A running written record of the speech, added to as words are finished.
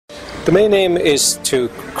The main aim is to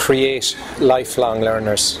create lifelong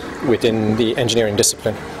learners within the engineering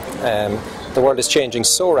discipline. The world is changing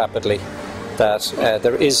so rapidly that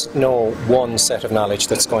there is no one set of knowledge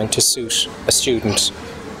that's going to suit a student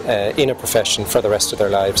in a profession for the rest of their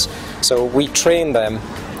lives. So we train them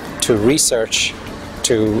to research,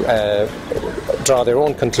 to draw their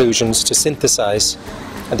own conclusions, to synthesize,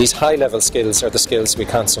 and these high-level skills are the skills we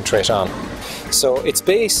concentrate on. So it's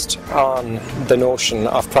based on the notion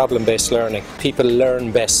of problem-based learning. People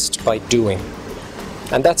learn best by doing,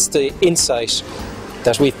 and that's the insight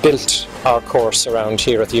that we've built our course around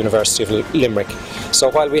here at the University of Limerick. So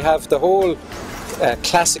while we have the whole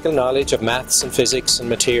classical knowledge of maths and physics and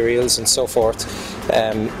materials and so forth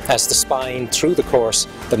as the spine through the course,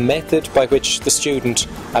 the method by which the student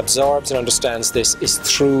absorbs and understands this is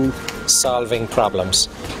through solving problems.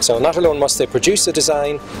 So not alone must they produce a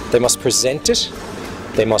design, they must present it,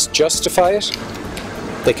 they must justify it,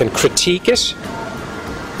 they can critique it,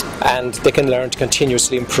 and they can learn to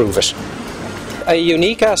continuously improve it. A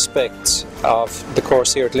unique aspect of the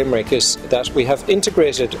course here at Limerick is that we have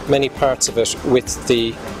integrated many parts of it with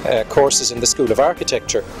the courses in the School of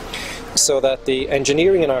Architecture, so that the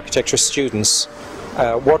engineering and architecture students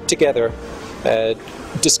work together,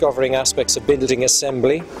 discovering aspects of building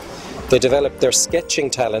assembly. They develop their sketching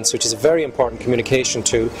talents, which is a very important communication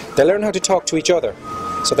tool. They learn how to talk to each other,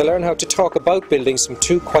 so they learn how to talk about buildings from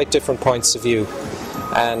two quite different points of view.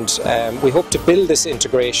 And we hope to build this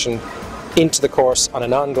integration into the course on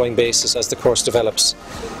an ongoing basis as the course develops.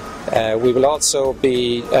 We will also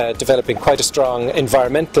be developing quite a strong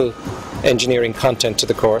environmental engineering content to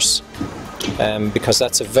the course, because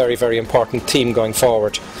that's a very, very important theme going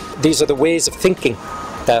forward. These are the ways of thinking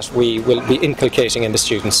that we will be inculcating in the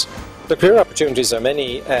students. The career opportunities are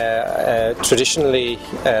many. Traditionally,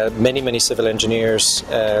 many civil engineers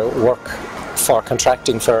work for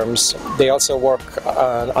contracting firms. They also work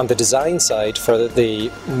on the design side for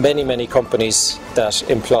the many companies that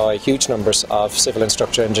employ huge numbers of civil and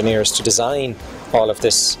structural engineers to design all of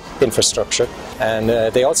this infrastructure.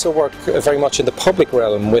 And they also work very much in the public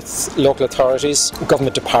realm with local authorities,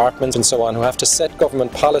 government departments and so on, who have to set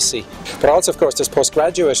government policy. But also, of course, there's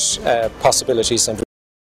postgraduate possibilities and